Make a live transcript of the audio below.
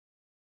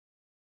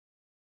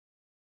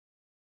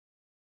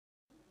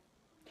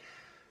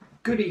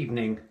Good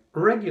evening.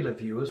 Regular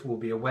viewers will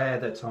be aware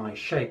that I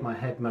shave my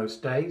head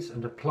most days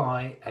and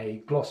apply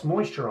a gloss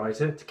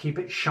moisturiser to keep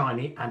it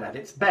shiny and at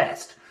its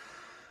best.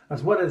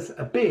 As well as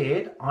a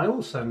beard, I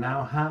also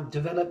now have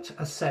developed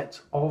a set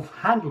of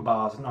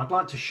handlebars, and I'd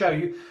like to show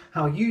you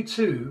how you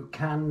too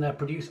can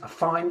produce a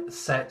fine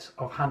set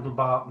of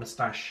handlebar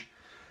moustache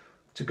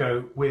to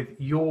go with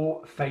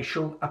your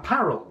facial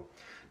apparel.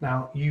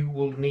 Now you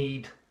will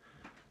need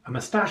a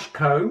moustache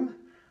comb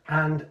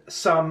and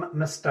some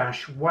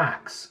moustache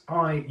wax.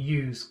 I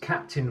use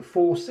Captain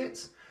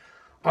Fawcett's,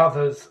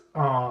 others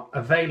are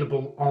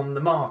available on the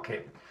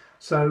market.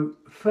 So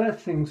first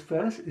things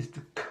first is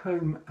to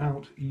comb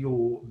out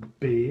your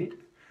beard.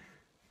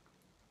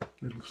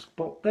 Little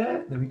spot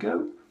there, there we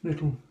go.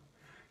 Little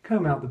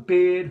comb out the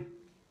beard,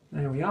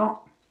 there we are,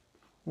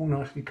 all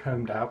nicely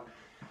combed out.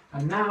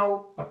 And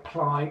now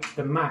apply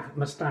the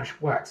moustache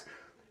wax.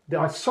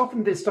 I've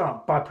softened this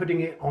up by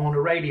putting it on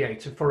a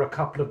radiator for a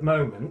couple of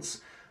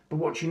moments. But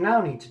what you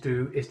now need to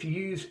do is to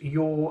use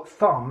your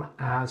thumb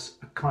as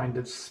a kind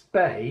of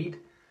spade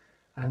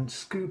and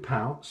scoop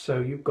out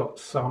so you've got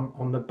some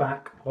on the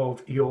back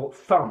of your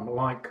thumb,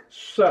 like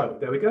so.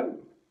 There we go.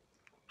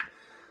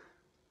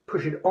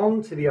 Push it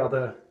onto the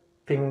other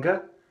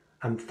finger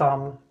and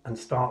thumb and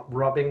start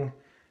rubbing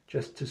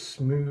just to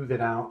smooth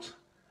it out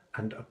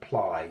and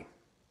apply.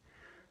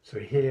 So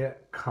here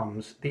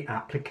comes the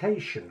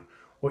application.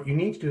 What you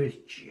need to do is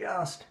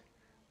just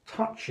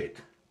touch it.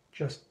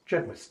 Just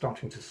gently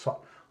starting to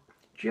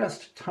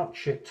just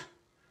touch it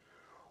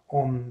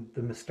on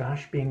the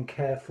moustache, being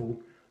careful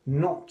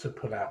not to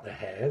pull out the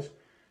hairs.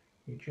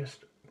 You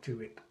just do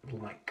it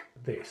like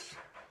this,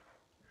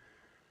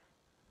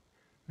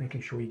 making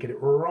sure you get it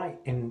right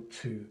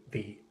into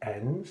the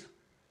ends.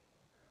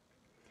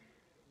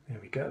 There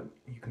we go.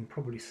 You can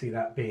probably see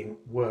that being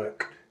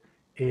worked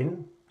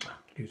in,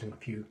 losing a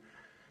few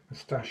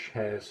moustache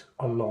hairs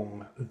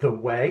along the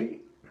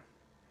way.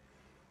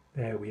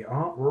 There we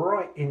are,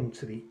 right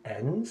into the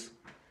ends.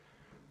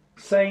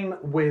 Same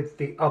with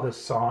the other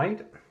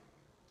side.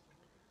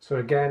 So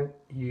again,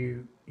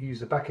 you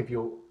use the back of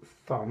your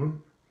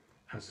thumb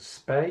as a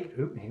spade.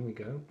 Ooh, here we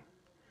go.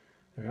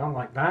 There we are,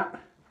 like that.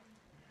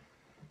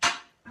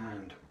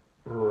 And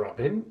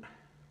rub in.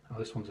 Oh,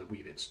 this one's a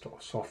wee bit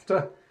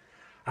softer.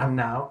 And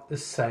now the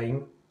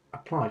same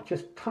applied.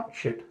 Just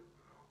touch it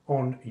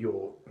on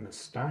your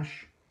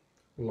moustache,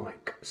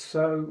 like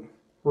so,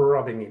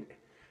 rubbing it.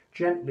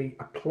 Gently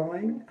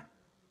applying,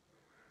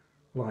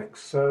 like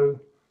so,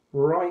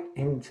 right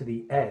into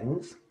the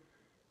ends.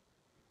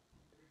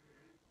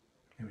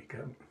 There we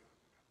go.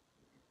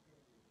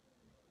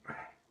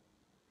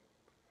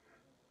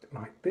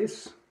 Like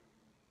this.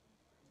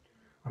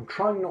 I'm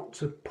trying not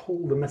to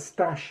pull the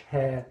moustache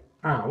hair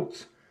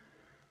out.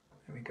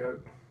 There we go.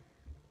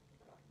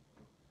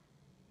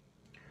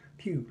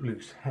 A few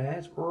loose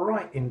hairs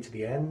right into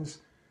the ends,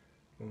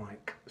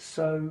 like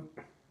so.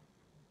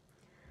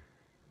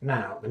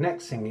 Now, the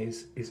next thing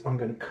is I'm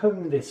going to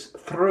comb this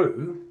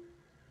through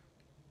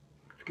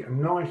to get a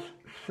nice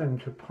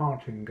centre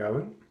parting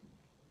going.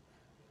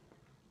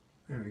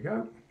 There we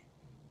go.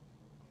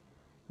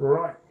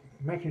 Right,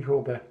 making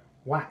sure the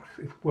wax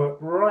is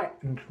worked right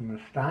into the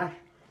moustache.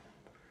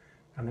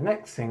 And the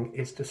next thing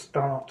is to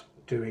start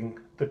doing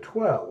the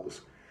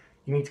twirls.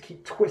 You need to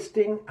keep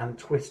twisting and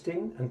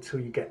twisting until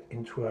you get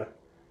into a,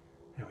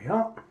 there we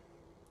are.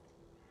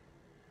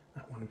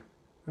 That one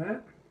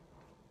there.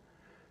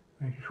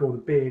 Making sure the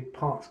beard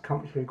parts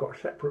come, so you've got a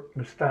separate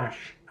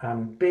moustache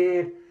and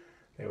beard.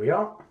 There we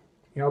are.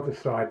 The other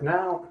side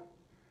now.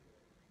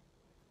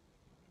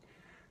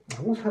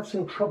 I always have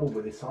some trouble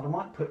with this side. I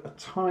might put a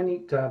tiny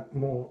dab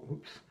more,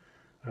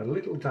 a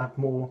little dab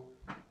more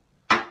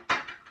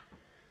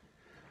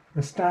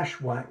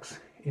moustache wax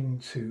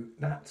into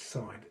that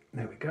side.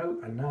 There we go.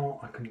 And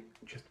now I can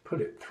just pull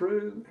it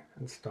through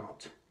and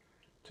start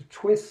to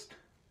twist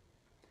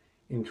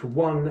into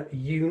one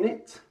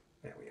unit.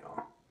 There we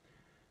are.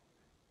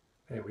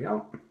 There we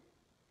are,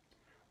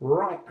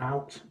 right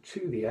out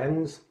to the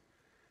ends,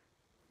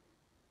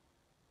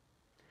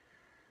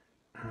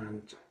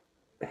 and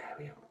there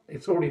we are.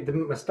 It's already, the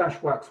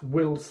moustache wax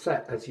will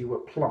set as you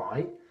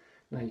apply.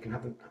 Now you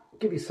can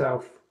give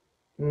yourself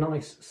a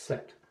nice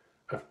set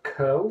of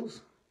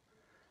curls.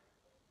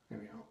 There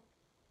we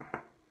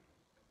are,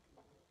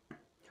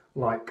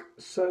 like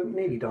so.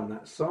 Nearly done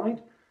that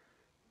side.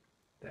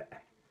 There,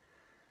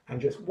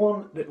 and just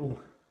one little.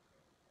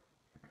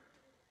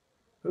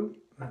 Ooh.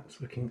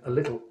 That's looking a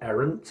little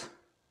errant.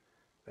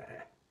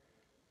 There.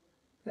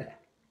 There.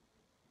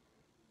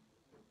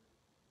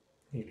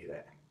 Nearly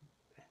there.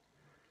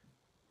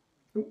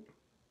 There. Ooh.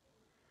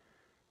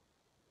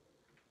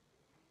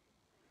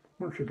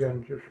 Once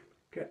again, just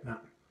get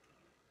that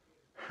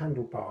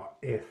handlebar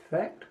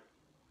effect.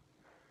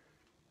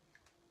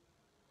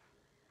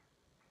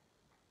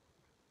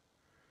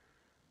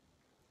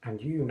 And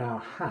you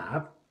now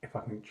have, if I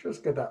can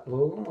just get that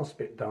last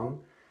bit done,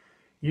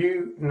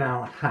 you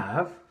now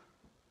have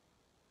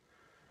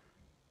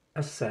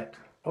a set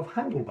of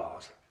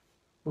handlebars,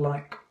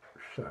 like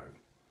so.